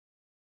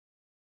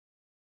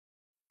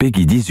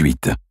Peggy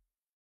 18.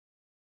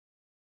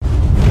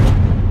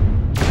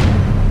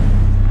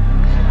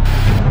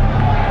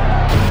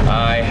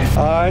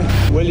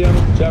 I, William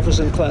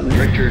Jefferson Clinton.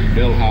 Richard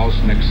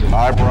Milhouse Nixon.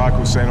 I, Barack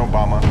Hussein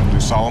Obama,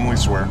 do solemnly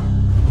swear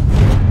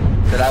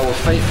that I will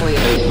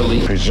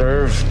faithfully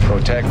preserve,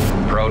 protect,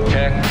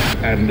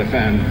 and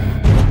defend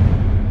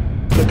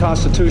the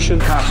Constitution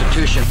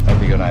of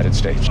the United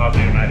States.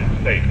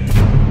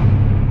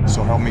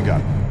 So help me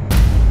God.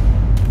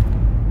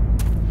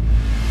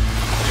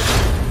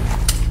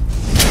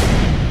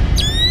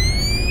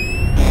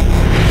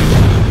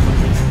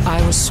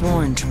 I was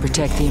sworn to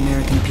protect the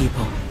American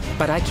people,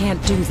 but I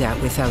can't do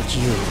that without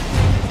you.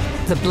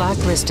 The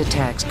Blacklist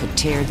attacks could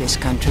tear this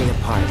country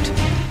apart.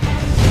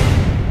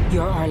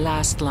 You're our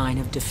last line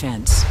of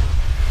defense.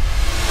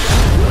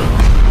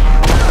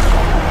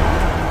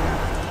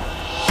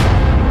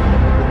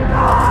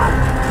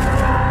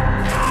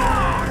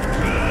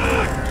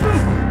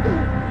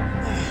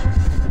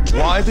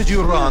 Why did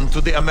you run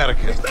to the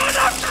Americans?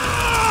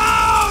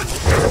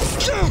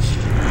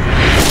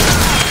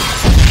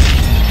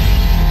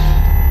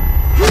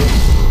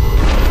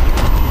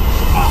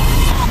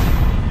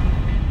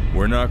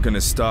 We're not gonna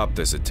stop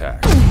this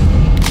attack.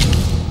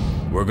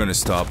 We're gonna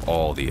stop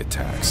all the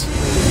attacks.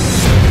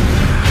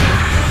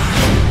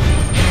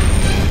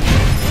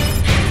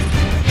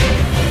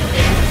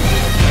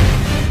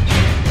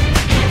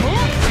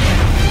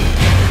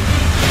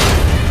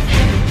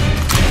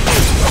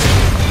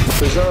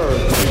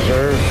 preserve,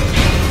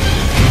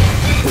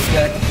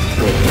 protect,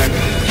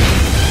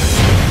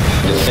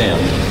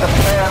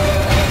 defend.